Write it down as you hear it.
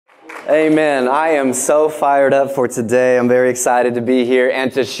Amen. I am so fired up for today. I'm very excited to be here and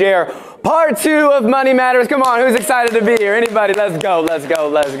to share part 2 of Money Matters. Come on, who's excited to be here? Anybody? Let's go, let's go,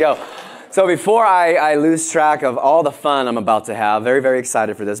 let's go. So before I lose track of all the fun I'm about to have, very, very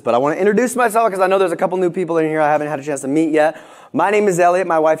excited for this, but I want to introduce myself because I know there's a couple new people in here I haven't had a chance to meet yet. My name is Elliot.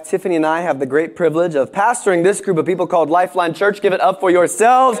 My wife Tiffany and I have the great privilege of pastoring this group of people called Lifeline Church. Give it up for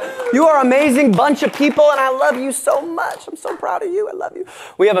yourselves. You are an amazing bunch of people, and I love you so much. I'm so proud of you. I love you.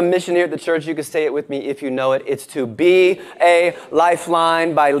 We have a mission here at the church. You can say it with me if you know it. It's to be a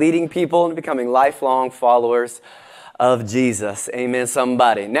lifeline by leading people and becoming lifelong followers of Jesus. Amen,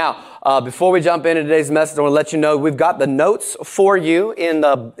 somebody. Now, before we jump into today's message, I want to let you know we've got the notes for you in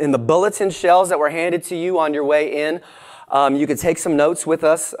the bulletin shells that were handed to you on your way in. You can take some notes with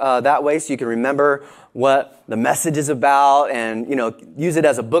us that way so you can remember what the message is about and, use it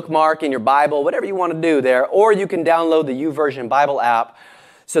as a bookmark in your Bible, whatever you want to do there. Or you can download the YouVersion Bible app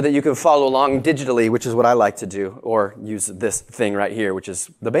so that you can follow along digitally, which is what I like to do, or use this thing right here, which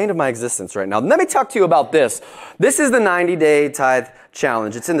is the bane of my existence right now. Let me talk to you about this. This is the 90-day tithe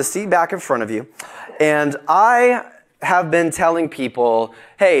challenge. It's in the seat back in front of you. And I have been telling people,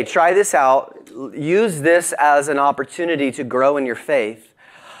 hey, try this out. Use this as an opportunity to grow in your faith.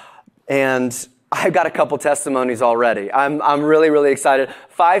 And I've got a couple testimonies already. I'm really, really excited.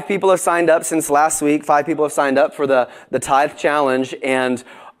 5 people have signed up since last week. 5 people have signed up for the tithe challenge. And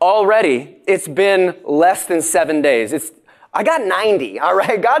already it's been less than 7 days. I got 90, all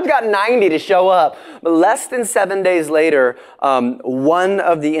right? God's got 90 to show up. But less than 7 days later, one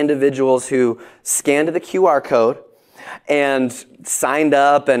of the individuals who scanned the QR code and signed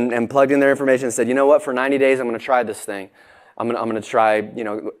up and plugged in their information and said, you know what, for 90 days, I'm going to try this thing. I'm going to try,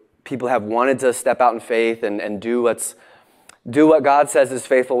 people have wanted to step out in faith and do what God says is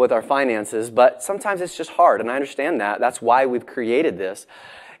faithful with our finances, but sometimes it's just hard, and I understand that. That's why we've created this.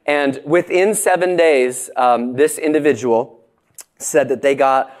 And within 7 days, this individual said that they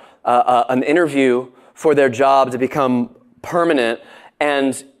got an interview for their job to become permanent,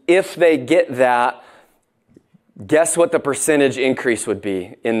 and if they get that, guess what the percentage increase would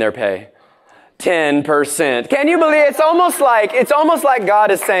be in their pay? 10%. Can you believe it? It's almost like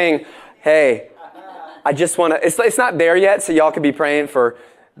God is saying, hey, I just want to, it's not there yet, so y'all could be praying for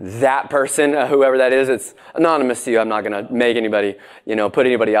that person, whoever that is. It's anonymous to you. I'm not going to make anybody, put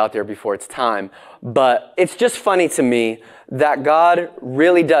anybody out there before it's time. But it's just funny to me that God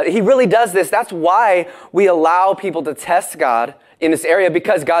really does this. That's why we allow people to test God in this area,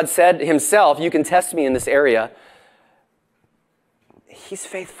 because God said himself, you can test me in this area. He's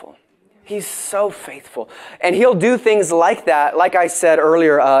faithful. He's so faithful. And he'll do things like that. Like I said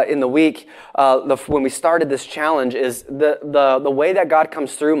earlier in the week, when we started this challenge, is the way that God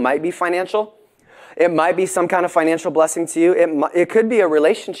comes through might be financial. It might be some kind of financial blessing to you. It could be a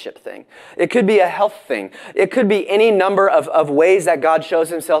relationship thing. It could be a health thing. It could be any number of ways that God shows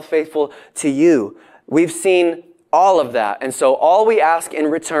himself faithful to you. We've seen all of that. And so all we ask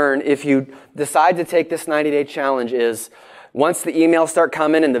in return, if you decide to take this 90-day challenge, is once the emails start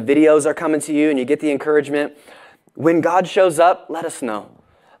coming and the videos are coming to you and you get the encouragement, when God shows up, let us know.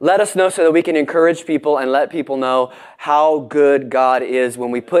 Let us know so that we can encourage people and let people know how good God is.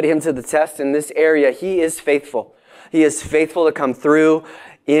 When we put him to the test in this area, he is faithful. He is faithful to come through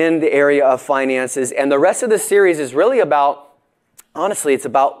in the area of finances. And the rest of the series is really about, honestly, it's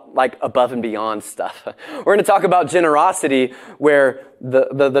about like above and beyond stuff. We're going to talk about generosity, where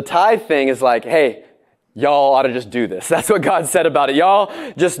the tithe thing is like, hey, y'all ought to just do this. That's what God said about it. Y'all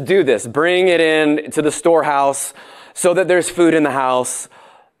just do this. Bring it in to the storehouse so that there's food in the house.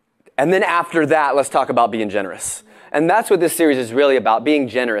 And then after that, let's talk about being generous. And that's what this series is really about, being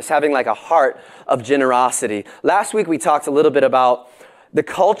generous, having like a heart of generosity. Last week, we talked a little bit about the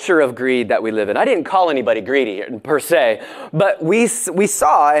culture of greed that we live in. I didn't call anybody greedy per se, but we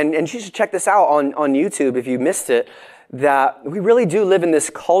saw, and you should check this out on YouTube if you missed it, that we really do live in this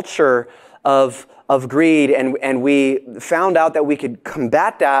culture of greed, and we found out that we could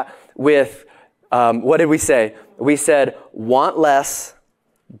combat that with, what did we say? We said, want less,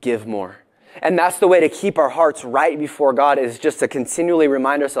 give more. And that's the way to keep our hearts right before God, is just to continually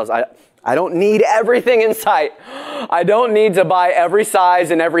remind ourselves, I don't need everything in sight. I don't need to buy every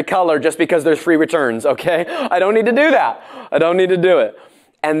size and every color just because there's free returns, okay? I don't need to do that. I don't need to do it.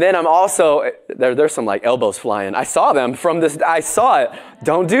 And then I'm also, there's some like elbows flying. I saw them from this, I saw it.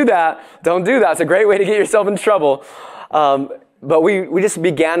 Don't do that. Don't do that. It's a great way to get yourself in trouble. But we just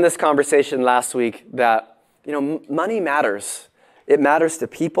began this conversation last week that, money matters. It matters to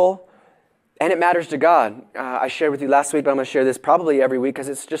people, and it matters to God. I shared with you last week, but I'm going to share this probably every week because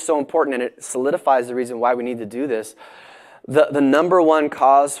it's just so important, and it solidifies the reason why we need to do this. the number one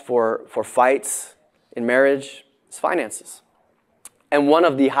cause for fights in marriage is finances. And one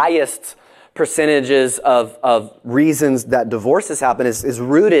of the highest percentages of reasons that divorces happen is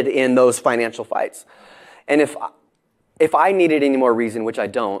rooted in those financial fights. And if I needed any more reason, which I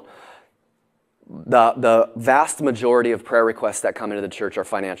don't, the vast majority of prayer requests that come into the church are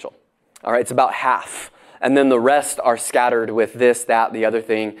financial. All right, it's about half. And then the rest are scattered with this, that, the other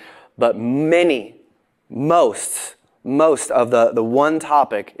thing. But most of the one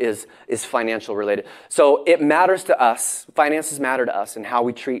topic is financial related. So it matters to us. Finances matter to us and how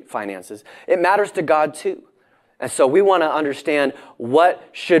we treat finances. It matters to God too. And so we want to understand, what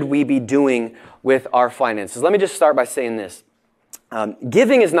should we be doing with our finances? Let me just start by saying this.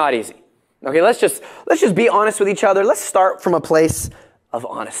 Giving is not easy. Okay, let's just be honest with each other. Let's start from a place of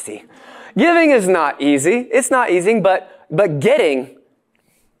honesty. Giving is not easy. It's not easy, but getting,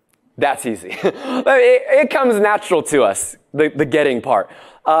 that's easy. It comes natural to us, the getting part.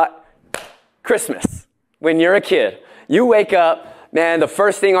 Christmas, when you're a kid, you wake up, man, the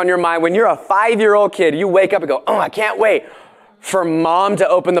first thing on your mind, when you're a 5-year-old kid, you wake up and go, oh, I can't wait for mom to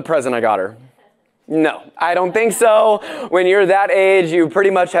open the present I got her. No, I don't think so. When you're that age, you pretty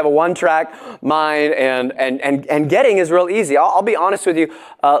much have a one-track mind, and getting is real easy. I'll be honest with you.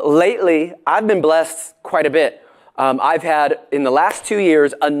 Lately, I've been blessed quite a bit. I've had, in the last 2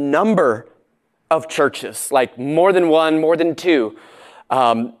 years, a number of churches, like more than one, more than two,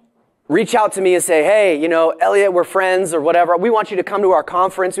 reach out to me and say, hey, Elliot, we're friends or whatever. We want you to come to our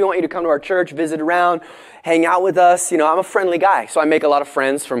conference. We want you to come to our church, visit around, hang out with us. I'm a friendly guy, so I make a lot of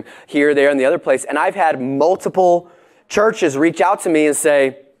friends from here, there, and the other place. And I've had multiple churches reach out to me and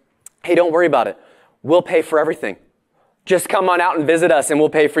say, hey, don't worry about it. We'll pay for everything. Just come on out and visit us, and we'll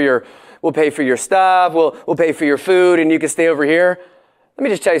pay for your stuff. We'll pay for your food, and you can stay over here. Let me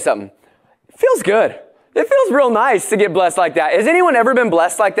just tell you something. It feels good. It feels real nice to get blessed like that. Has anyone ever been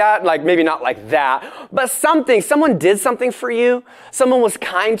blessed like that? Like, maybe not like that, but someone did something for you. Someone was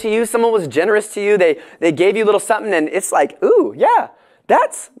kind to you. Someone was generous to you. They gave you a little something, and it's like, ooh, yeah,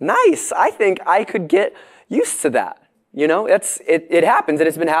 that's nice. I think I could get used to that. It happens, and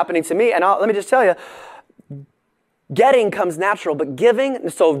it's been happening to me. And let me just tell you, getting comes natural, but giving,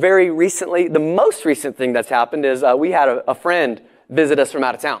 so very recently, the most recent thing that's happened is we had a friend visit us from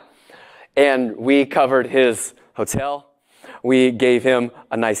out of town. And we covered his hotel. We gave him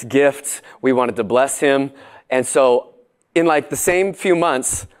a nice gift. We wanted to bless him. And so in like the same few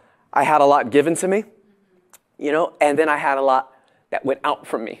months, I had a lot given to me, and then I had a lot that went out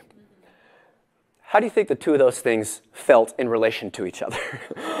from me. How do you think the two of those things felt in relation to each other?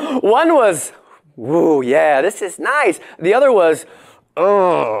 One was, ooh, yeah, this is nice. The other was,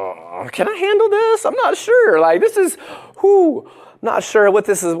 oh, can I handle this? I'm not sure. Like, this is, not sure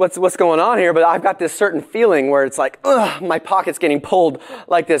what's going on here, but I've got this certain feeling where it's like, my pocket's getting pulled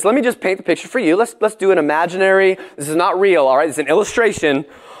like this. Let me just paint the picture for you. Let's do an imaginary. This is not real, all right? It's an illustration.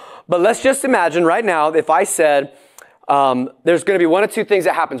 But let's just imagine right now, if I said, there's going to be one of two things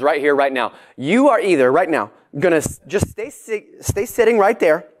that happens right here, right now. You are either, right now, going to just stay sitting right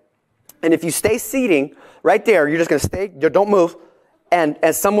there. And if you stay seating right there, you're just going to stay, don't move. And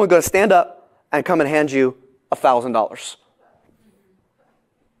someone's going to stand up and come and hand you $1,000.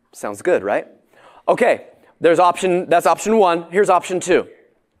 Sounds good, right? Okay, that's option one. Here's option two.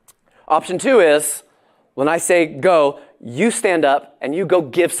 Option two is, when I say go, you stand up and you go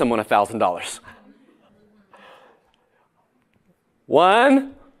give someone $1,000.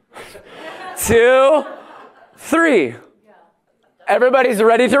 1, 2, 3. Everybody's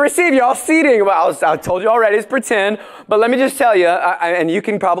ready to receive. You're all seating. Well, I told you already, it's pretend. But let me just tell you, and you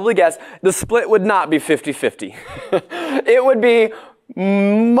can probably guess, the split would not be 50-50. It would be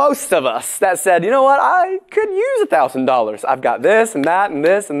most of us that said, you know what, I could use $1,000. I've got this and that and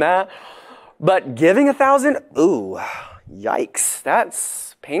this and that. But giving 1,000, ooh, yikes,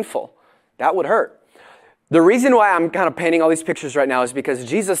 that's painful. That would hurt. The reason why I'm kind of painting all these pictures right now is because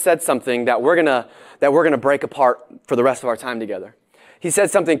Jesus said something that we're gonna break apart for the rest of our time together. He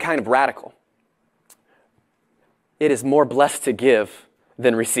said something kind of radical. It is more blessed to give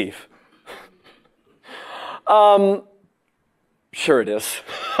than receive. Sure it is.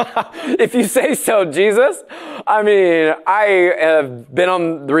 If you say so, Jesus. I mean, I have been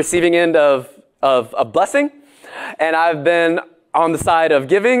on the receiving end of a blessing, and I've been on the side of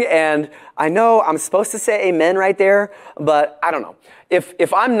giving, and I know I'm supposed to say amen right there, but I don't know.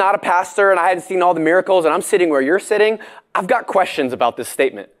 If I'm not a pastor and I hadn't seen all the miracles and I'm sitting where you're sitting, I've got questions about this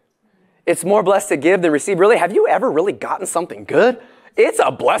statement. It's more blessed to give than receive. Really? Have you ever really gotten something good? It's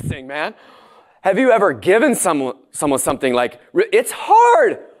a blessing, man. Have you ever given someone something like, it's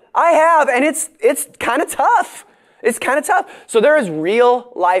hard? I have, and it's kind of tough. It's kind of tough. So there is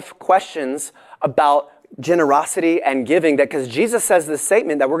real life questions about generosity and giving, that because Jesus says this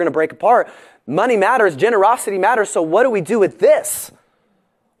statement that we're going to break apart. Money matters, generosity matters. So what do we do with this?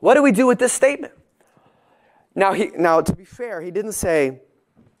 What do we do with this statement? Now, to be fair, he didn't say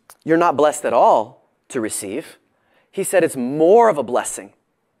you're not blessed at all to receive. He said it's more of a blessing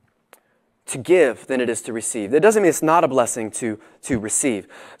to give than it is to receive. That doesn't mean it's not a blessing to receive.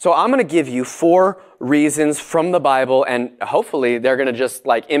 So I'm going to give you 4 reasons from the Bible, and hopefully they're going to just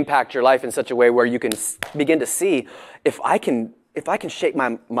like impact your life in such a way where you can begin to see if I can shape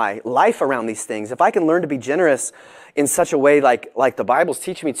my life around these things, if I can learn to be generous in such a way like the Bible's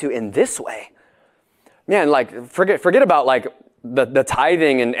teaching me to in this way. Man, like forget about like the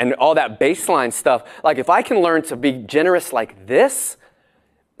tithing and all that baseline stuff. Like if I can learn to be generous like this,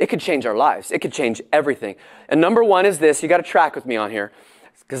 it could change our lives. It could change everything. And number 1 is this. You got to track with me on here.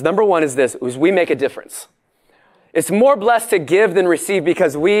 Because number 1 is this, is we make a difference. It's more blessed to give than receive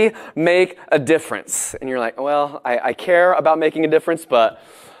because we make a difference. And you're like, well, I care about making a difference, but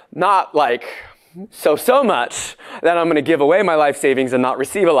not like so much that I'm going to give away my life savings and not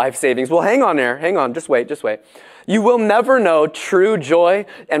receive a life savings. Well, hang on there. Hang on. Just wait. You will never know true joy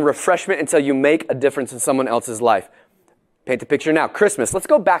and refreshment until you make a difference in someone else's life. Paint the picture now. Christmas. Let's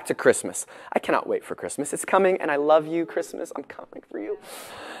go back to Christmas. I cannot wait for Christmas. It's coming, and I love you, Christmas. I'm coming for you.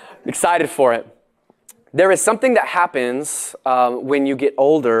 I'm excited for it. There is something that happens when you get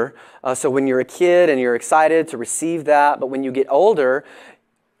older. So when you're a kid and you're excited to receive that, but when you get older,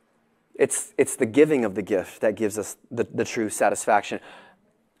 it's the giving of the gift that gives us the true satisfaction.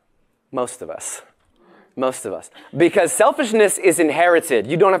 Most of us. Because selfishness is inherited.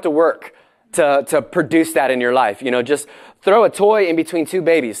 You don't have to work to produce that in your life. Just throw a toy in between 2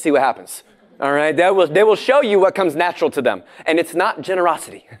 babies, see what happens. All right, they will show you what comes natural to them. And it's not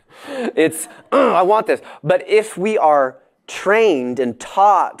generosity. It's, I want this. But if we are trained and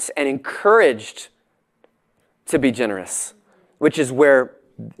taught and encouraged to be generous, which is where,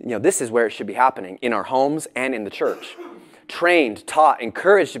 this is where it should be happening, in our homes and in the church. Trained, taught,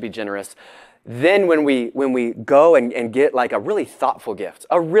 encouraged to be generous. Then when we go and get like a really thoughtful gift,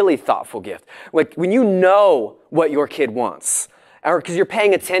 like when you know what your kid wants, or because you're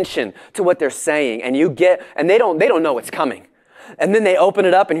paying attention to what they're saying, and they don't know what's coming, and then they open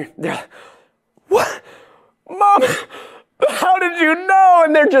it up and they're like, "What, Mom? How did you know?"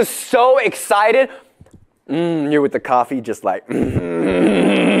 And they're just so excited. You're with the coffee, just like,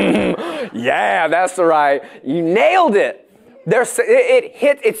 yeah, that's right. You nailed it.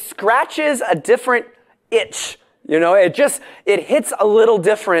 It scratches a different itch. It hits a little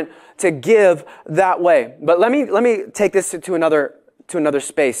different to give that way. But let me take this to another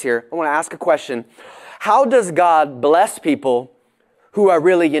space here. I want to ask a question. How does God bless people who are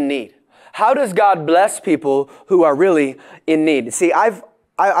really in need? How does God bless people who are really in need? See, I've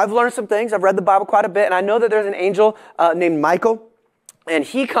learned some things. I've read the Bible quite a bit, and I know that there's an angel named Michael. And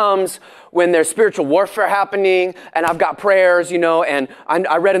he comes when there's spiritual warfare happening, and I've got prayers, and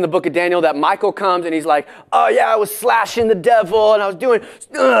I read in the book of Daniel that Michael comes and he's like, oh yeah, I was slashing the devil and I was doing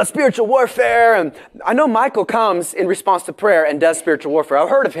spiritual warfare. And I know Michael comes in response to prayer and does spiritual warfare. I've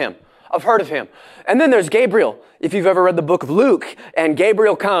heard of him. And then there's Gabriel. If you've ever read the book of Luke, and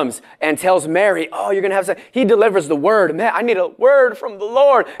Gabriel comes and tells Mary, oh, you're going to have something. He delivers the word. Man, I need a word from the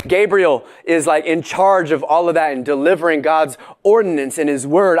Lord. Gabriel is like in charge of all of that and delivering God's ordinance in his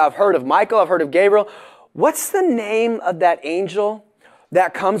word. I've heard of Michael. I've heard of Gabriel. What's the name of that angel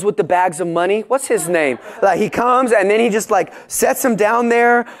that comes with the bags of money? What's his name? Like he comes and then he just like sets him down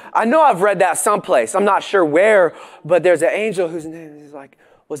there. I know I've read that someplace. I'm not sure where, but there's an angel whose name is like,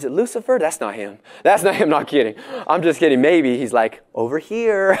 was it Lucifer? That's not him. Not kidding. I'm just kidding. Maybe he's like, over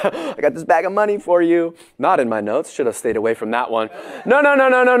here. I got this bag of money for you. Not in my notes. Should have stayed away from that one. No.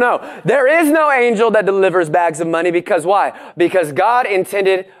 There is no angel that delivers bags of money. Because why? Because God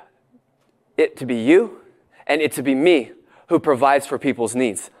intended it to be you and it to be me who provides for people's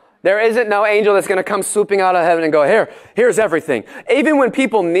needs. There isn't no angel that's going to come swooping out of heaven and go, here's everything. Even when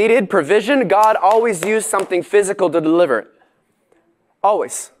people needed provision, God always used something physical to deliver it.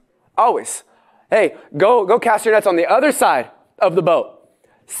 Always. Hey, go cast your nets on the other side of the boat.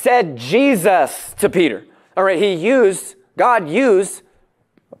 Said Jesus to Peter. All right, God used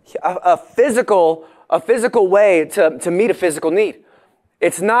a physical way to meet a physical need.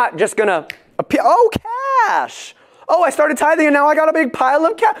 It's not just going to appear, cash. Oh, I started tithing and now I got a big pile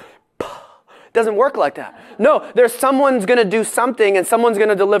of cash. Doesn't work like that. No, someone's going to do something and someone's going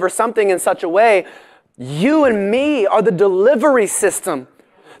to deliver something in such a way. You and me are the delivery system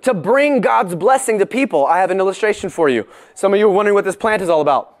to bring God's blessing to people. I have an illustration for you. Some of you are wondering what this plant is all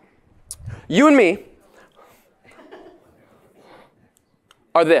about. You and me,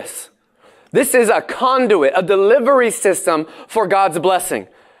 are this. This is a conduit, a delivery system for God's blessing.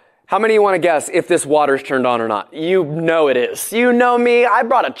 How many of you want to guess if this water's turned on or not? You know it is. You know me. I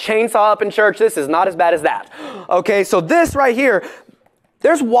brought a chainsaw up in church. This is not as bad as that. Okay, so this right here,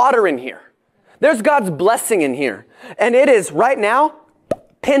 there's water in here. There's God's blessing in here. And it is right now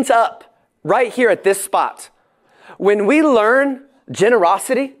pent up right here at this spot. When we learn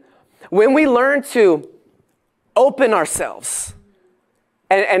generosity, when we learn to open ourselves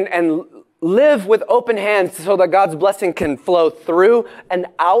and live with open hands so that God's blessing can flow through and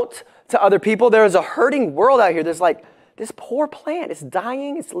out to other people. There is a hurting world out here. There's like this poor plant. It's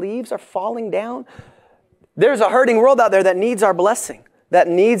dying. Its leaves are falling down. There's a hurting world out there that needs our blessing, that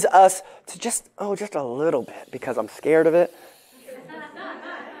needs us to just a little bit because I'm scared of it.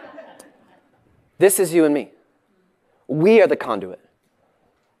 This is you and me. We are the conduit.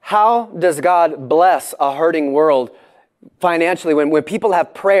 How does God bless a hurting world financially, when people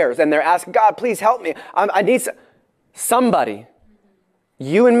have prayers and they're asking, God, please help me. I need somebody,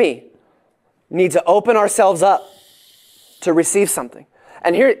 you and me, need to open ourselves up to receive something.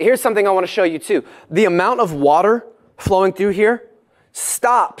 And here's something I want to show you too. The amount of water flowing through here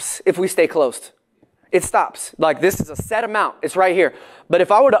stops if we stay closed. It stops. Like this is a set amount. It's right here. But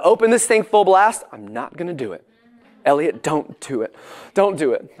if I were to open this thing full blast, I'm not going to do it. Elliot, don't do it. Don't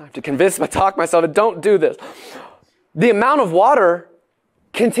do it. I have to talk myself, don't do this. The amount of water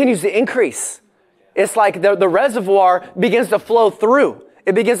continues to increase. It's like the reservoir begins to flow through.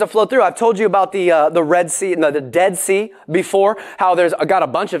 It begins to flow through. I've told you about the Red Sea, the Dead Sea before, how there's got a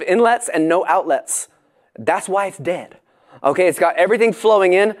bunch of inlets and no outlets. That's why it's dead. Okay, it's got everything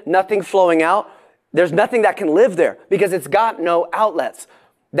flowing in, nothing flowing out. There's nothing that can live there because it's got no outlets.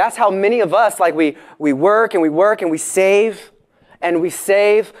 That's how many of us, like we work and we save,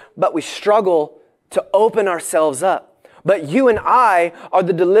 but we struggle to open ourselves up. But you and I are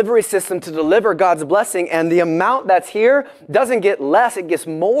the delivery system to deliver God's blessing, and the amount that's here doesn't get less, it gets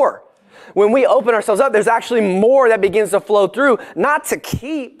more. When we open ourselves up, there's actually more that begins to flow through, not to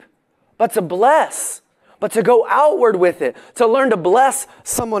keep, but to bless, but to go outward with it, to learn to bless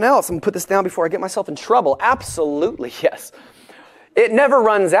someone else. I'm going to put this down before I get myself in trouble. Absolutely, yes. It never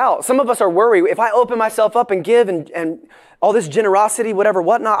runs out. Some of us are worried, if I open myself up and give and all this generosity, whatever,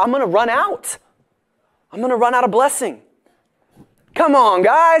 whatnot, I'm going to run out. I'm going to run out of blessing. Come on,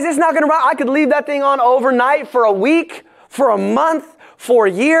 guys. It's not going to run. I could leave that thing on overnight for a week, for a month, for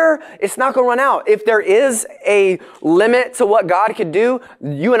a year. It's not going to run out. If there is a limit to what God could do,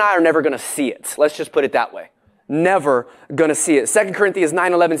 you and I are never going to see it. Let's just put it that way. Never going to see it. 2 Corinthians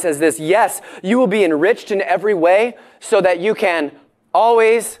 9:11 says this, yes, you will be enriched in every way so that you can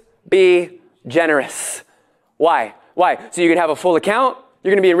always be generous. Why? So you can have a full account.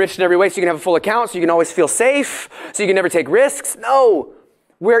 You're going to be enriched in every way so you can have a full account, so you can always feel safe, so you can never take risks. No,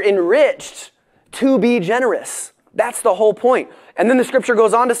 we're enriched to be generous. That's the whole point. And then the scripture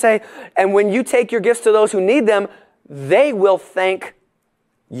goes on to say, and when you take your gifts to those who need them, they will thank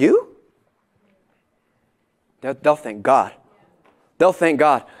you. They'll thank God. They'll thank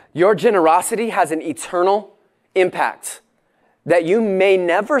God. Your generosity has an eternal impact that you may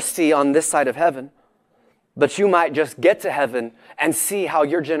never see on this side of heaven. But you might just get to heaven and see how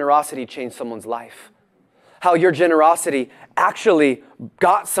your generosity changed someone's life. How your generosity actually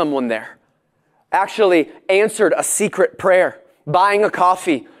got someone there. Actually answered a secret prayer. Buying a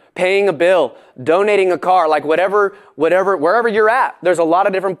coffee, paying a bill, donating a car, like wherever you're at. There's a lot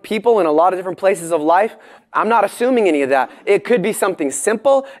of different people in a lot of different places of life. I'm not assuming any of that. It could be something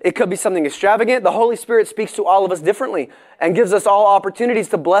simple. It could be something extravagant. The Holy Spirit speaks to all of us differently and gives us all opportunities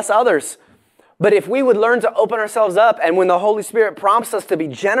to bless others. But if we would learn to open ourselves up, and when the Holy Spirit prompts us to be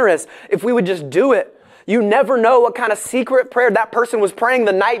generous, if we would just do it, you never know what kind of secret prayer that person was praying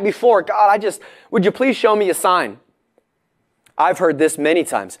the night before. God, would you please show me a sign? I've heard this many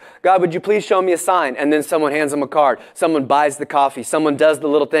times. God, would you please show me a sign? And then someone hands them a card. Someone buys the coffee. Someone does the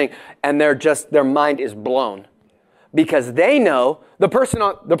little thing. And their mind is blown. Because they know, the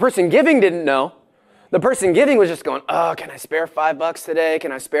person giving didn't know. The person giving was just going, oh, can I spare $5 today?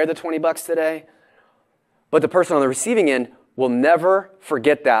 Can I spare the $20 today? But the person on the receiving end will never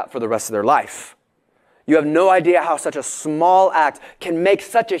forget that for the rest of their life. You have no idea how such a small act can make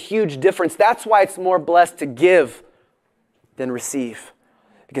such a huge difference. That's why it's more blessed to give than receive.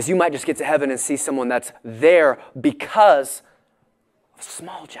 Because you might just get to heaven and see someone that's there because of a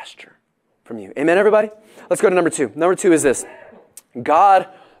small gesture from you. Amen, everybody? Let's go to number 2. Number 2 is this. God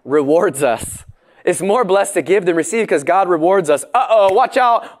rewards us. It's more blessed to give than receive because God rewards us. Uh-oh, watch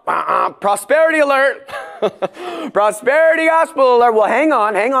out. Prosperity alert. Prosperity gospel alert. Well, hang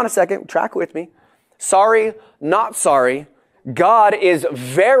on a second. Track with me. Sorry, not sorry. God is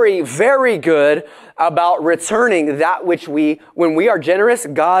very, very good about returning that which when we are generous,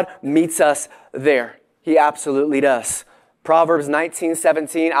 God meets us there. He absolutely does. Proverbs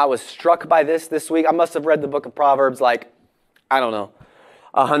 19:17, I was struck by this week. I must have read the book of Proverbs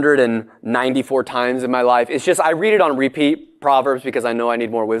 194 times in my life. It's just, I read it on repeat, Proverbs, because I know I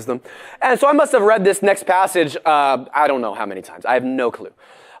need more wisdom. And so I must have read this next passage, I don't know how many times. I have no clue.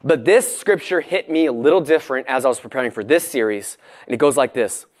 But this scripture hit me a little different as I was preparing for this series. And it goes like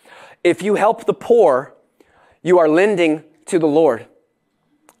this. If you help the poor, you are lending to the Lord,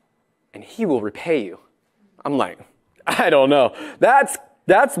 and he will repay you. I'm like, I don't know. That's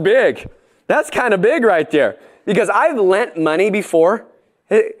big. That's kind of big right there. Because I've lent money before.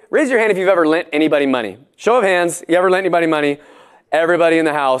 Raise your hand if you've ever lent anybody money. Show of hands, you ever lent anybody money? Everybody in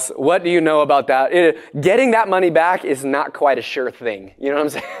the house, what do you know about that? Getting that money back is not quite a sure thing. You know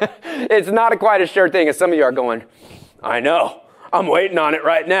what I'm saying? It's not quite a sure thing, as some of you are going, I know, I'm waiting on it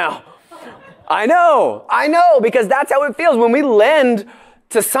right now. I know, because that's how it feels. When we lend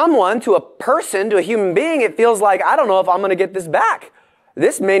to someone, to a person, to a human being, it feels like, I don't know if I'm going to get this back.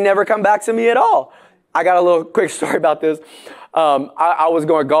 This may never come back to me at all. I got a little quick story about this. I was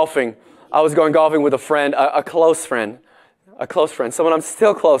going golfing. I was going golfing with a friend, a close friend, someone I'm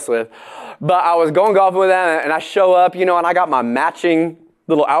still close with. But I was going golfing with them, and I show up, and I got my matching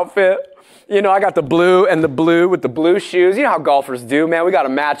little outfit. I got the blue with the blue shoes. You know how golfers do, man. We got to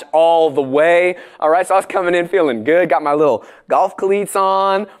match all the way. All right, so I was coming in feeling good. Got my little golf cleats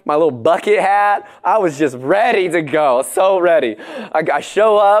on, my little bucket hat. I was just ready to go, so ready. I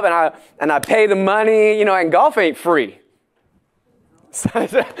show up, and I pay the money, and golf ain't free.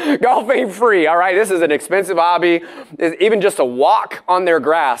 Golf ain't free, all right? This is an expensive hobby. Even just a walk on their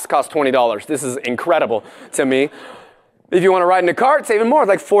grass costs $20. This is incredible to me. If you want to ride in a cart, it's even more, it's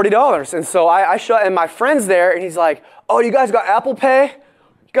like $40. And so I show, and my friend's there, and he's like, oh, you guys got Apple Pay?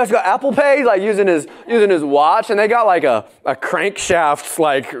 You guys got Apple Pay? He's like using his watch, and they got like a crankshaft,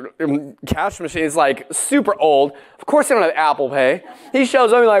 like cash machine. It's like super old. Of course they don't have Apple Pay. He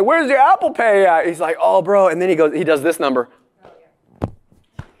shows up, and like, where's your Apple Pay at? He's like, oh, bro. And then he does this number.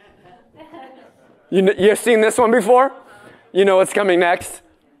 You've seen this one before? You know what's coming next?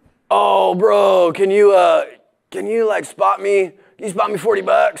 Oh, bro, can you like spot me? Can you spot me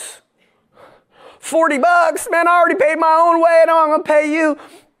 $40? $40, man, I already paid my own way, and I'm going to pay you.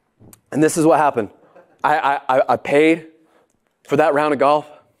 And this is what happened. I paid for that round of golf.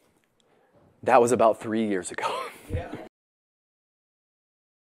 That was about 3 years ago. Yeah.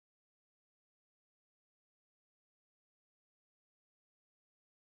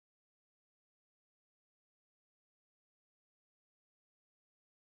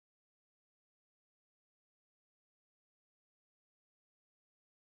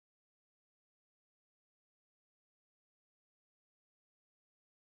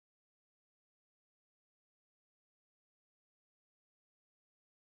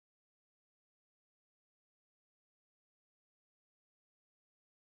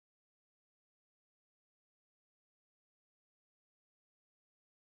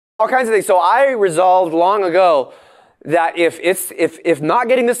 All kinds of things. So I resolved long ago that if not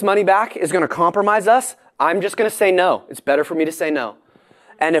getting this money back is going to compromise us, I'm just going to say no. It's better for me to say no.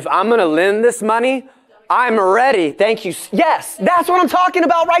 And if I'm going to lend this money, I'm ready. Thank you. Yes, that's what I'm talking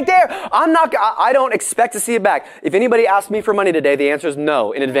about right there. I don't expect to see it back. If anybody asks me for money today, the answer is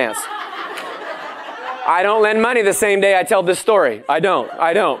no in advance. I don't lend money the same day I tell this story. I don't.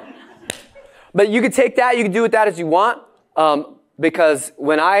 But you could take that. You can do with that as you want. Because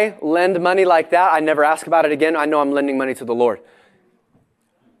when I lend money like that, I never ask about it again. I know I'm lending money to the Lord.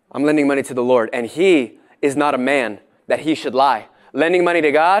 I'm lending money to the Lord. And he is not a man that he should lie. Lending money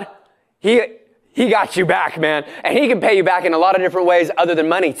to God, he got you back, man. And he can pay you back in a lot of different ways other than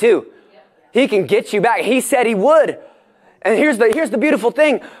money too. He can get you back. He said he would. And here's the beautiful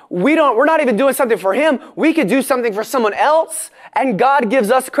thing. We're not even doing something for him. We could do something for someone else, and God gives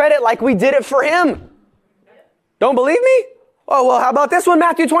us credit like we did it for him. Don't believe me? Oh, well, how about this one,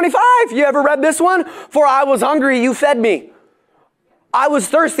 Matthew 25? You ever read this one? For I was hungry, you fed me. I was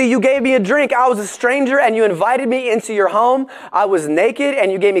thirsty, you gave me a drink. I was a stranger, and you invited me into your home. I was naked,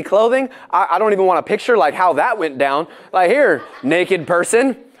 and you gave me clothing. I don't even want to picture like how that went down. Like, here, naked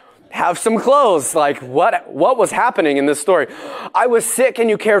person, have some clothes. Like, what was happening in this story? I was sick, and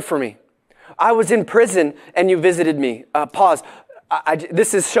you cared for me. I was in prison, and you visited me. Pause.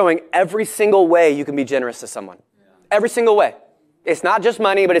 This is showing every single way you can be generous to someone. Every single way. It's not just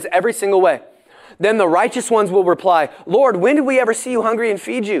money, but it's every single way. Then the righteous ones will reply, Lord, when did we ever see you hungry and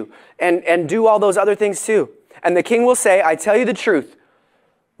feed you and do all those other things too? And the king will say, I tell you the truth.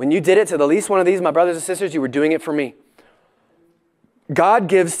 When you did it to the least one of these, my brothers and sisters, you were doing it for me. God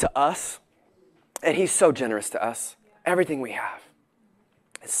gives to us, and he's so generous to us. Everything we have.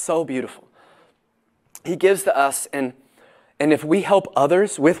 It's so beautiful. He gives to us, and if we help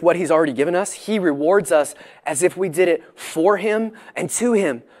others with what he's already given us, he rewards us as if we did it for him and to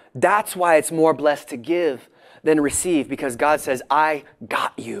him. That's why it's more blessed to give than receive, because God says, I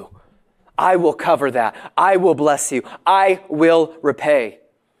got you. I will cover that. I will bless you. I will repay,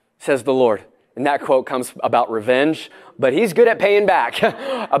 says the Lord. And that quote comes about revenge, but he's good at paying back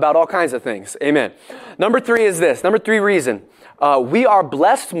about all kinds of things. Amen. Number 3 is this. Number 3 reason. We are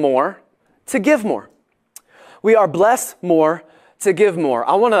blessed more to give more. We are blessed more to give more.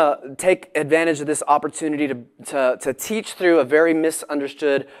 I want to take advantage of this opportunity to teach through a very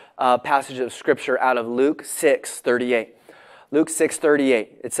misunderstood passage of Scripture out of Luke 6:38. Luke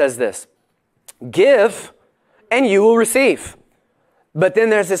 6:38. It says this, give and you will receive. But then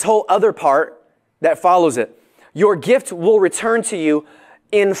there's this whole other part that follows it. Your gift will return to you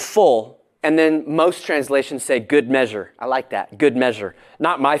in full. And then most translations say good measure. I like that, good measure.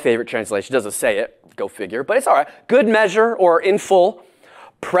 Not my favorite translation, doesn't say it. Go figure, but it's all right. Good measure or in full,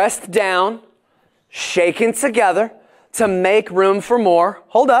 pressed down, shaken together to make room for more.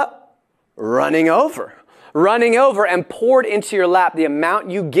 Hold up. Running over and poured into your lap. The amount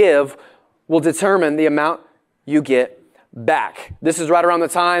you give will determine the amount you get back. This is right around the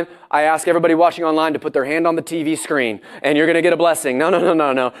time I ask everybody watching online to put their hand on the TV screen and you're going to get a blessing.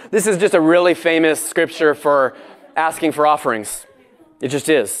 No. This is just a really famous scripture for asking for offerings. It just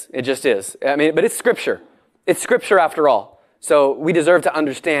is. I mean, but it's scripture. It's scripture after all. So we deserve to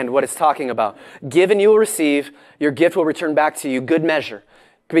understand what it's talking about. Give and you will receive. Your gift will return back to you. Good measure.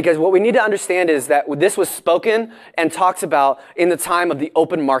 Because what we need to understand is that this was spoken and talked about in the time of the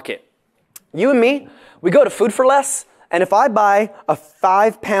open market. You and me, we go to Food for Less, and if I buy a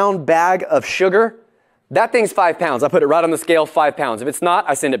 5-pound bag of sugar, that thing's 5 pounds. I put it right on the scale, 5 pounds. If it's not,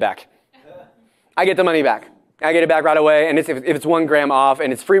 I send it back. I get the money back. I get it back right away, and if it's 1 gram off,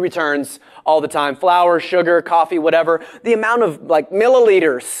 and it's free returns all the time, flour, sugar, coffee, whatever, the amount of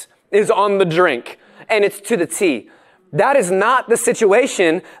milliliters is on the drink, and it's to the T. That is not the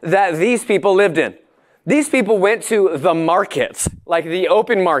situation that these people lived in. These people went to the market, like the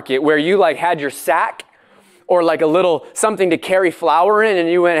open market, where you had your sack, or a little something to carry flour in, and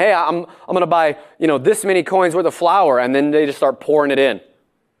you went, hey, I'm going to buy, this many coins worth of flour, and then they just start pouring it in.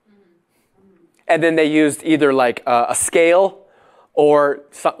 And then they used either a scale, or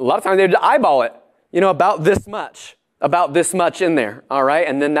a lot of times they would eyeball it, about this much in there, all right?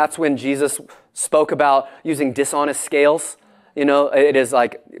 And then that's when Jesus spoke about using dishonest scales. It is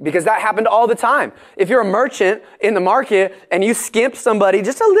because that happened all the time. If you're a merchant in the market and you skimp somebody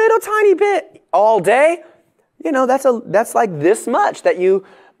just a little tiny bit all day, that's like this much that you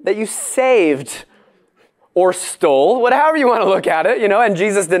saved or stole, whatever you want to look at it, and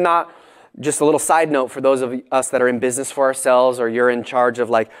Jesus did not. Just a little side note for those of us that are in business for ourselves, or you're in charge of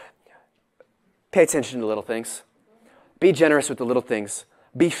pay attention to little things. Be generous with the little things.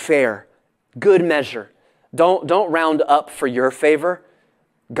 Be fair. Good measure. Don't round up for your favor.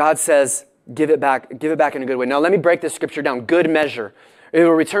 God says, give it back in a good way. Now let me break this scripture down. Good measure. It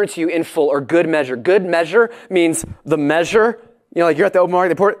will return to you in full, or good measure. Good measure means the measure, you're at the open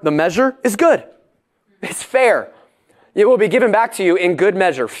market, the measure is good. It's fair. It will be given back to you in good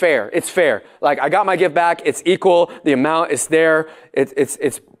measure, fair. It's fair. I got my gift back. It's equal. The amount is there.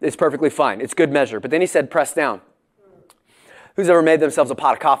 It's perfectly fine. It's good measure. But then he said, press down. Who's ever made themselves a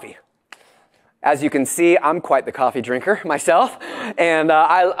pot of coffee? As you can see, I'm quite the coffee drinker myself. And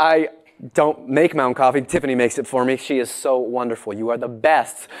I don't make my own coffee. Tiffany makes it for me. She is so wonderful. You are the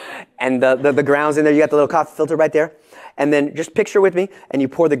best. And the grounds in there, you got the little coffee filter right there. And then just picture with me, and you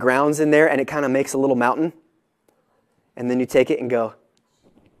pour the grounds in there, and it kind of makes a little mountain. And then you take it and go,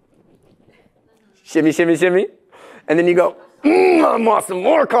 shimmy, shimmy, shimmy. And then you go, I want some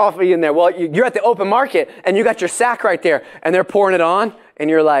more coffee in there. Well, you're at the open market, and you got your sack right there, and they're pouring it on, and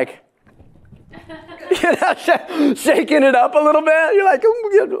you're shaking it up a little bit. You're like,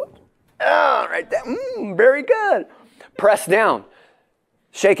 right there, very good. Pressed down,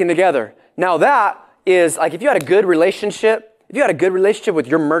 shaken together. Now that is if you had a good relationship, with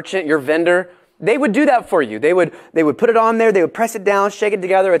your merchant, your vendor, they would do that for you. They would put it on there. They would press it down, shake it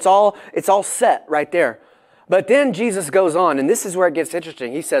together. It's all set right there. But then Jesus goes on, and this is where it gets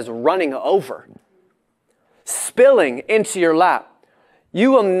interesting. He says, running over, spilling into your lap.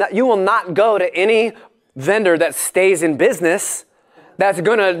 You will not go to any vendor that stays in business that's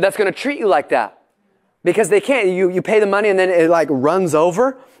gonna treat you like that, because they can't. You pay the money, and then it runs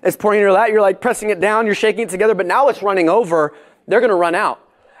over. It's pouring in your lap. You're pressing it down. You're shaking it together. But now it's running over. They're gonna run out.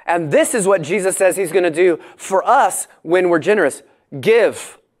 And this is what Jesus says he's going to do for us when we're generous.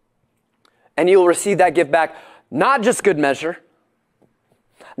 give, and you will receive that gift back, not just good measure,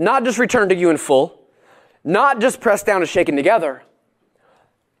 not just returned to you in full, not just pressed down and shaken together,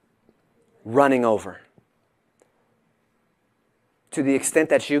 running over. To the extent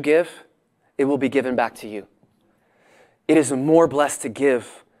that you give, it will be given back to you. It is more blessed to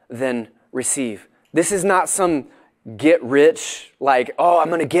give than receive. This is not some get rich, like, oh, I'm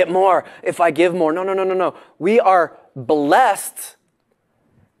going to get more if I give more. No. We are blessed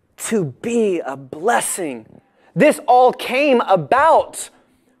to be a blessing. This all came about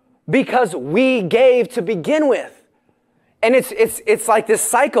because we gave to begin with. And it's like this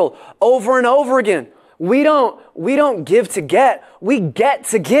cycle over and over again. We don't give to get, we get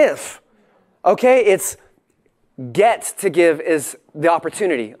to give. Okay? It's get to give is the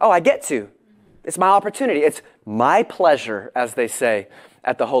opportunity. Oh, I get to. It's my opportunity. It's my pleasure, as they say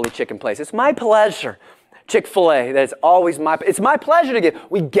at the Holy Chicken Place. It's my pleasure. Chick-fil-A, that's always it's my pleasure to give.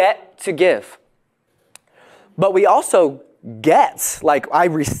 We get to give. But we also get, like I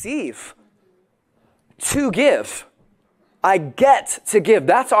receive, to give. I get to give.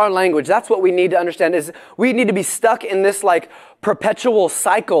 That's our language. That's what we need to understand is we need to be stuck in this like perpetual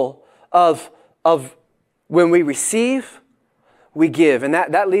cycle of when we receive, we give. And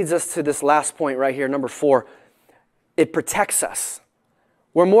that leads us to this last point right here, number 4. It protects us.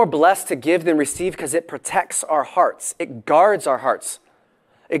 We're more blessed to give than receive because it protects our hearts. It guards our hearts.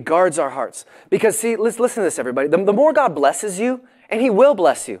 It guards our hearts. Because see, let's listen to this, everybody. The more God blesses you, and He will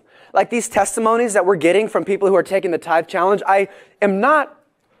bless you. Like these testimonies that we're getting from people who are taking the tithe challenge, I'm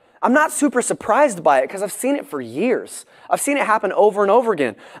not super surprised by it because I've seen it for years. I've seen it happen over and over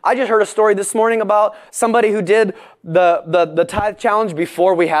again. I just heard a story this morning about somebody who did the tithe challenge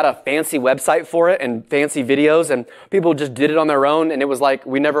before we had a fancy website for it and fancy videos, and people just did it on their own, and it was like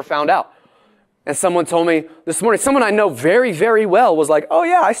we never found out. And someone told me this morning, someone I know very, very well was like, oh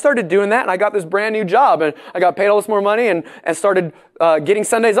yeah, I started doing that and I got this brand new job and I got paid all this more money and started getting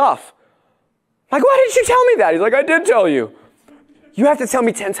Sundays off. I'm like, why didn't you tell me that? He's like, I did tell you. You have to tell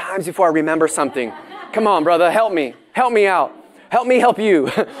me 10 times before I remember something. Come on, brother, help me. Help me out. Help me help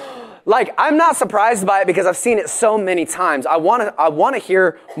you. Like, I'm not surprised by it because I've seen it so many times. I want to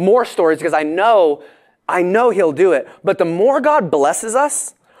hear more stories because I know He'll do it. But the more God blesses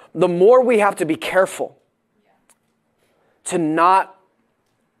us, the more we have to be careful to not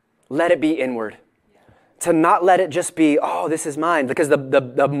let it be inward, to not let it just be, oh, this is mine. Because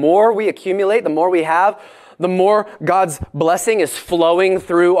the more we accumulate, the more we have, the more God's blessing is flowing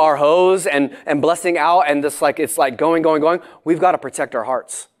through our hose and blessing out, and it's like going. We've got to protect our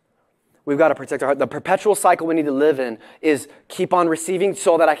hearts. We've got to protect our heart. The perpetual cycle we need to live in is keep on receiving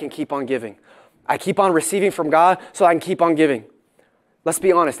so that I can keep on giving. I keep on receiving from God so I can keep on giving. Let's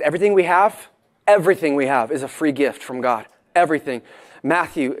be honest. Everything we have is a free gift from God. Everything.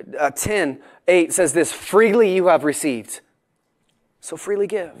 Matthew 10:8 says this, freely you have received, so freely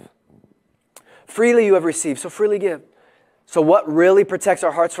give. Freely you have received, so freely give. So what really protects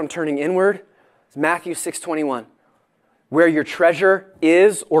our hearts from turning inward is Matthew 6:21. Where your treasure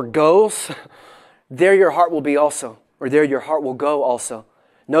is or goes, there your heart will be also, or there your heart will go also.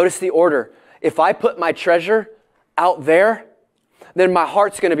 Notice the order. If I put my treasure out there, then my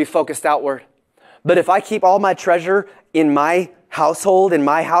heart's going to be focused outward. But if I keep all my treasure in my household, in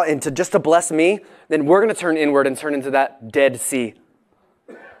my house, and just to bless me, then we're going to turn inward and turn into that Dead Sea.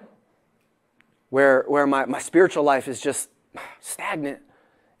 Where my spiritual life is just stagnant.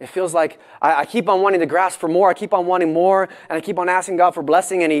 It feels like I keep on wanting to grasp for more. I keep on wanting more, and I keep on asking God for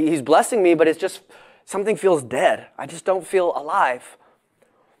blessing, and He's blessing me, but it's just, something feels dead. I just don't feel alive.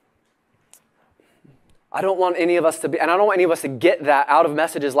 I don't want any of us to be, and I don't want any of us to get that out of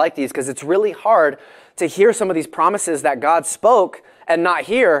messages like these, because it's really hard to hear some of these promises that God spoke and not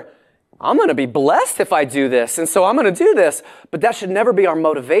hear, I'm going to be blessed if I do this, and so I'm going to do this. But that should never be our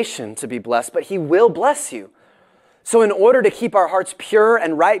motivation to be blessed, but He will bless you. So in order to keep our hearts pure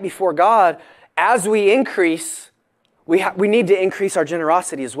and right before God, as we increase, we need to increase our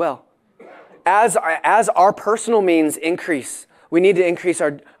generosity as well. As our personal means increase, we need to increase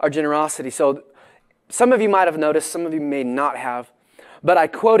our generosity. So some of you might have noticed, some of you may not have, but I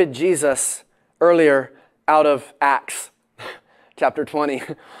quoted Jesus earlier out of Acts chapter 20.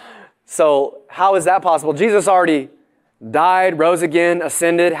 So how is that possible? Jesus already died, rose again,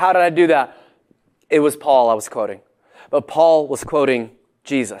 ascended. How did I do that? It was Paul I was quoting. But Paul was quoting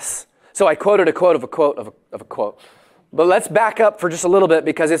Jesus. So I quoted a quote of a quote of a quote. But let's back up for just a little bit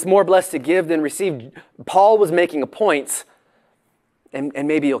because it's more blessed to give than receive. Paul was making a point, and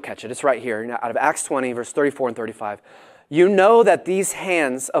maybe you'll catch it. It's right here out of Acts 20, verse 34 and 35. You know that these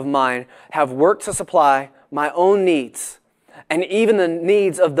hands of mine have worked to supply my own needs and even the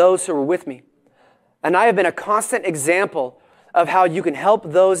needs of those who were with me. And I have been a constant example of how you can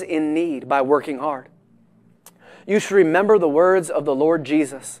help those in need by working hard. You should remember the words of the Lord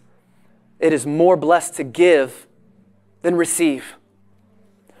Jesus. It is more blessed to give than receive.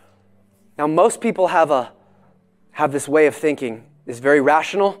 Now, most people have this way of thinking. It's very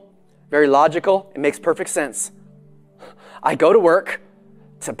rational, very logical. It makes perfect sense. I go to work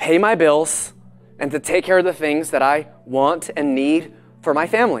to pay my bills and to take care of the things that I want and need for my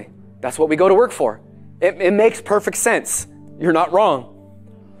family. That's what we go to work for. It makes perfect sense. You're not wrong.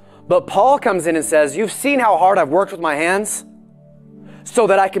 But Paul comes in and says, you've seen how hard I've worked with my hands so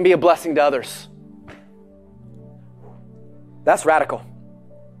that I can be a blessing to others. That's radical.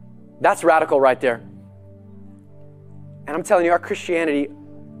 That's radical right there. And I'm telling you, our Christianity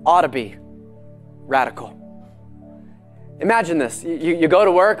ought to be radical. Imagine this. You go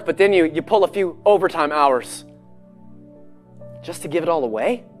to work, but then you pull a few overtime hours just to give it all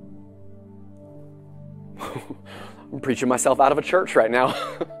away? I'm preaching myself out of a church right now.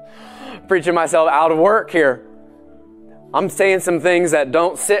 Preaching myself out of work here. I'm saying some things that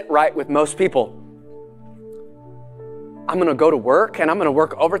don't sit right with most people. I'm going to go to work and I'm going to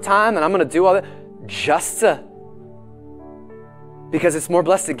work overtime and I'm going to do all that because it's more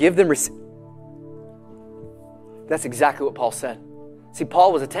blessed to give than receive. That's exactly what Paul said. See,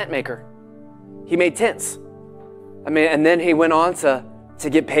 Paul was a tent maker. He made tents. And then he went on to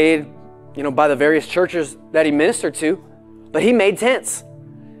get paid, by the various churches that he ministered to, but he made tents.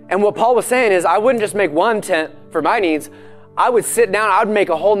 And what Paul was saying is, I wouldn't just make one tent for my needs. I would sit down, I would make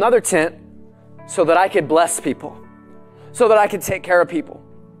a whole nother tent so that I could bless people, so that I could take care of people.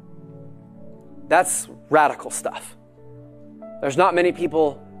 That's radical stuff. There's not many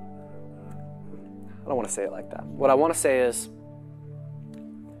people. I don't want to say it like that. What I want to say is,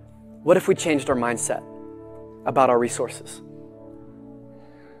 what if we changed our mindset about our resources?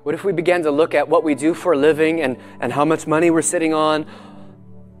 What if we began to look at what we do for a living and how much money we're sitting on,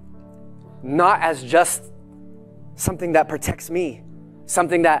 not as just something that protects me,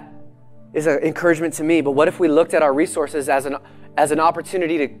 something that is an encouragement to me, but what if we looked at our resources as an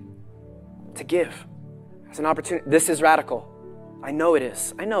opportunity to give, as an opportunity? This is radical. I know it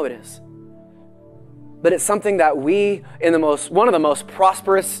is. But it's something that we, in one of the most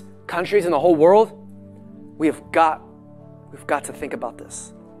prosperous countries in the whole world, we've got to think about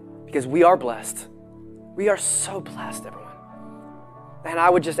this. Because we are blessed. We are so blessed, everyone. And I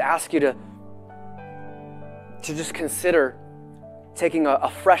would just ask you to just consider taking a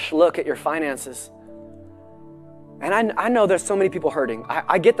fresh look at your finances. And I know there's so many people hurting.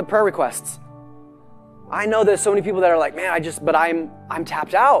 I get the prayer requests. I know there's so many people that are like, man, but I'm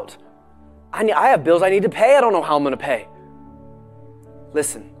tapped out. I have bills I need to pay. I don't know how I'm going to pay.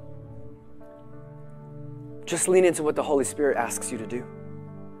 Listen. Just lean into what the Holy Spirit asks you to do.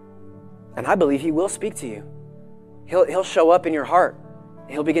 And I believe He will speak to you. He'll show up in your heart.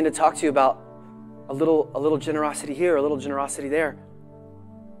 He'll begin to talk to you about a little generosity here, a little generosity there.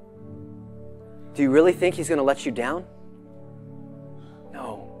 Do you really think He's going to let you down?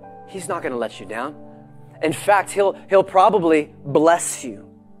 No, He's not going to let you down. In fact, He'll probably bless you.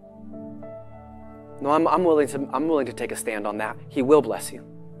 No, I'm willing to take a stand on that. He will bless you.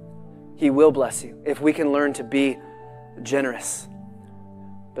 He will bless you if we can learn to be generous.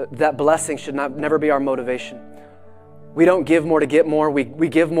 But that blessing should never be our motivation. We don't give more to get more. We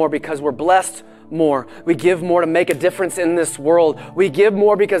give more because we're blessed more. We give more to make a difference in this world. We give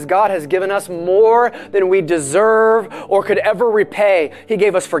more because God has given us more than we deserve or could ever repay. He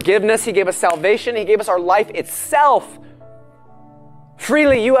gave us forgiveness. He gave us salvation. He gave us our life itself.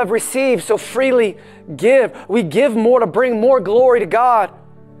 Freely you have received, so freely give. We give more to bring more glory to God.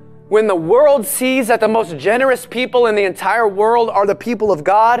 When the world sees that the most generous people in the entire world are the people of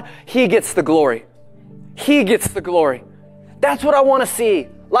God, He gets the glory. He gets the glory. That's what I want to see.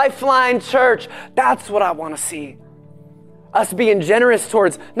 Lifeline Church, that's what I want to see. Us being generous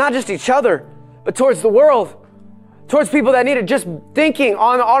towards not just each other, but towards the world. Towards people that need it, just thinking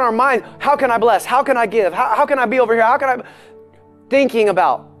on our mind, how can I bless? How can I give? How can I be over here? How can I... Thinking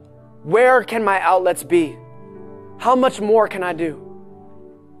about, where can my outlets be? How much more can I do?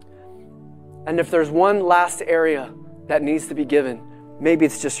 And if there's one last area that needs to be given, maybe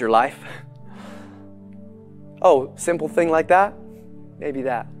it's just your life. Oh, simple thing like that? Maybe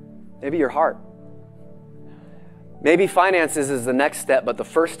that. Maybe your heart. Maybe finances is the next step, but the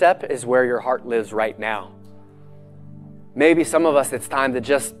first step is where your heart lives right now. Maybe some of us, it's time to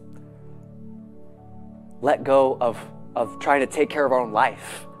just let go of trying to take care of our own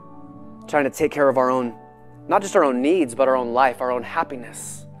life. Trying to take care of our own, not just our own needs, but our own life, our own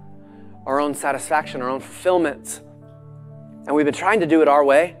happiness, our own satisfaction, our own fulfillment. And we've been trying to do it our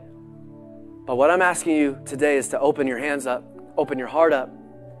way. But what I'm asking you today is to open your hands up, open your heart up.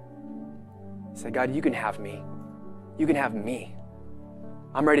 Say, God, you can have me. You can have me.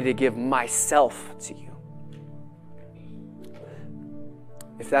 I'm ready to give myself to you.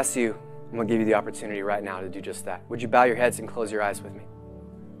 If that's you, I'm going to give you the opportunity right now to do just that. Would you bow your heads and close your eyes with me?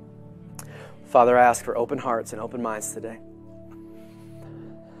 Father, I ask for open hearts and open minds today.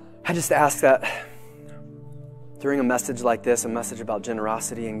 I just ask that during a message like this, a message about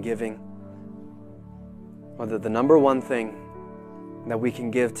generosity and giving, whether the number one thing that we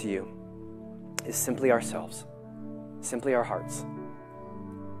can give to you is simply ourselves, simply our hearts.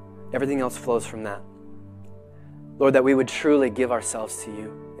 Everything else flows from that. Lord, that we would truly give ourselves to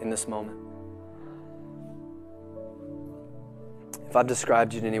you in this moment. If I've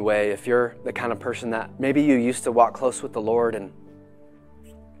described you in any way, if you're the kind of person that maybe you used to walk close with the Lord and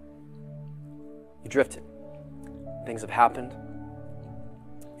you drifted, things have happened,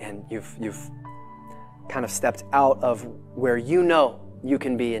 and you've kind of stepped out of where you know you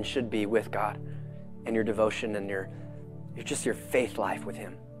can be and should be with God and your devotion and your faith life with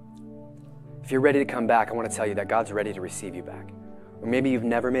Him. If you're ready to come back, I want to tell you that God's ready to receive you back. Or maybe you've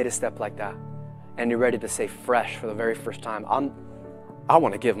never made a step like that and you're ready to say fresh for the very first time, I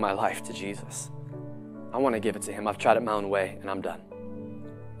want to give my life to Jesus. I want to give it to Him. I've tried it my own way and I'm done.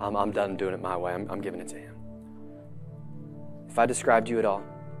 I'm done doing it my way. I'm giving it to Him. If I described you at all,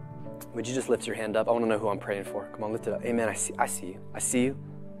 would you just lift your hand up? I want to know who I'm praying for. Come on, lift it up. Amen. I see you. I see you.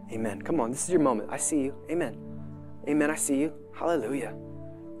 Amen. Come on, this is your moment. I see you. Amen. Amen. I see you. Hallelujah.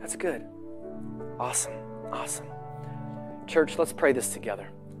 That's good. Awesome. Awesome. Church, let's pray this together.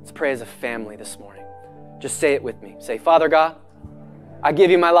 Let's pray as a family this morning. Just say it with me. Say, Father God, I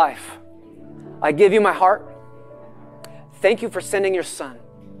give you my life. I give you my heart. Thank you for sending your Son,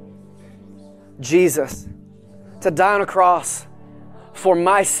 Jesus, to die on a cross for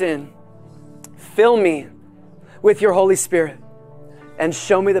my sin. Fill me with your Holy Spirit and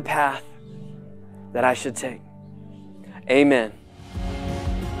show me the path that I should take. Amen.